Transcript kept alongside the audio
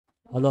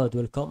Hello and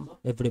welcome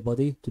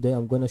everybody. Today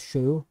I'm gonna show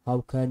you how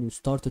can you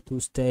start to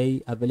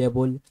stay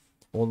available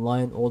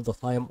online all the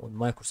time on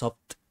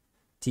Microsoft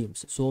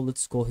Teams. So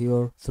let's go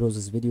here through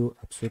this video.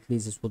 Absolutely,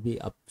 this will be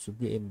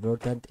absolutely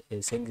important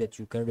thing that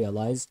you can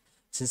realize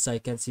since I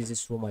can see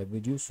this through my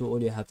video. So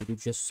all you have to do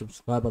is just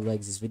subscribe and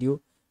like this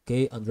video.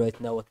 Okay, and right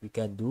now what we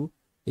can do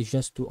is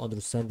just to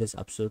understand this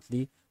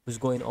absolutely what's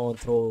going on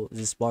through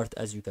this part.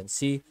 As you can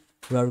see,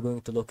 we are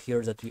going to look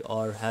here that we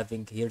are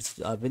having here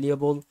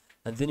available,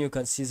 and then you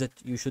can see that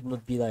you should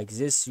not be like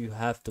this. You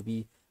have to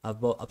be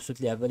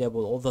absolutely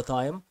available all the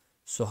time.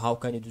 So how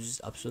can you do this?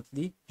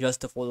 Absolutely,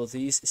 just to follow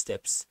these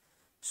steps.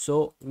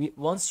 So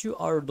once you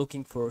are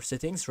looking for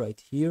settings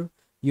right here,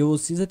 you will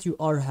see that you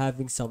are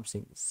having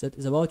something that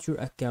is about your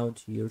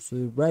account here, so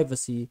your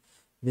privacy.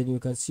 Then you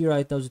can see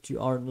right now that you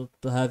are not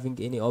having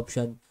any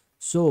option.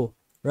 So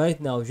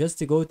right now, just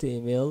to go to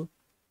email,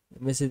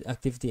 message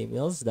activity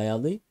emails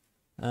daily,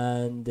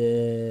 and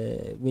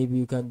maybe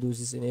you can do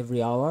this in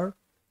every hour.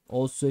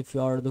 Also, if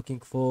you are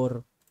looking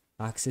for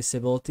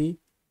accessibility,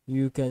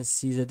 you can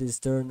see that is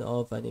turn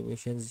off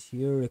animations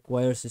here,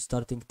 requires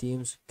starting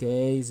teams.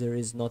 Okay, there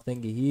is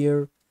nothing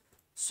here.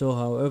 So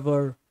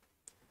however,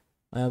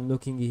 I am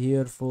looking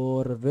here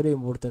for a very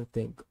important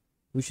thing,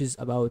 which is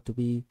about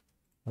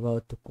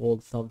to call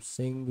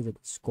something that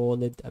is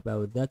called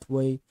about that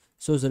way.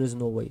 So there is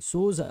no way.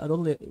 So the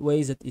only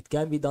way that it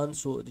can be done,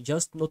 so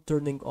just not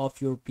turning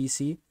off your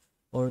PC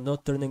or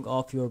not turning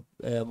off your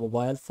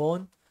mobile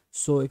phone.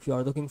 So if you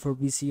are looking for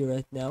PC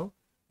right now,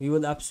 you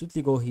will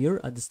absolutely go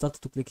here and start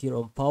to click here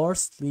on power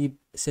sleep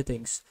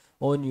settings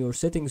on your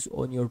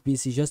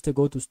PC. Just to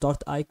go to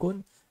start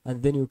icon,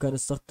 and then you can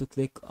start to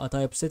click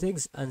type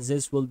settings, and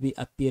this will be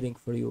appearing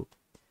for you.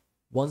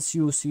 Once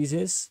you see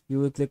this, you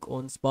will click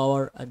on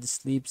power and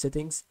sleep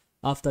settings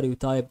after you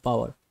type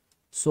power.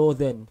 So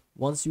then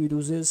once you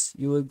do this,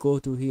 you will go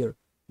to here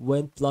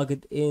when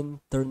plugged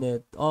in, turn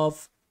it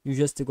off. You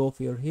just go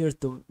here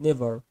to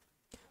never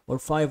or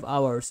 5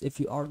 hours. If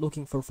you are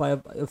looking for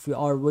if you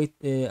are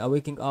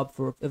waking up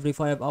for every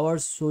 5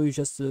 hours, so you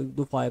just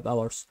do 5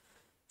 hours.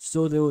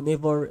 So they will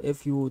never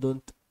if you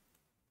don't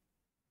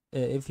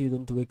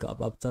wake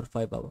up after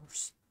 5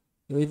 hours.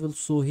 You will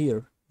also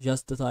here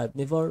just type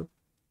never,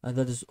 and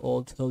that is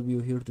all to help you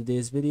here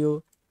today's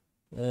video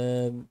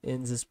in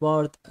this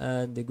part.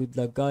 And good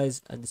luck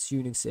guys, and see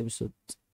you next episode.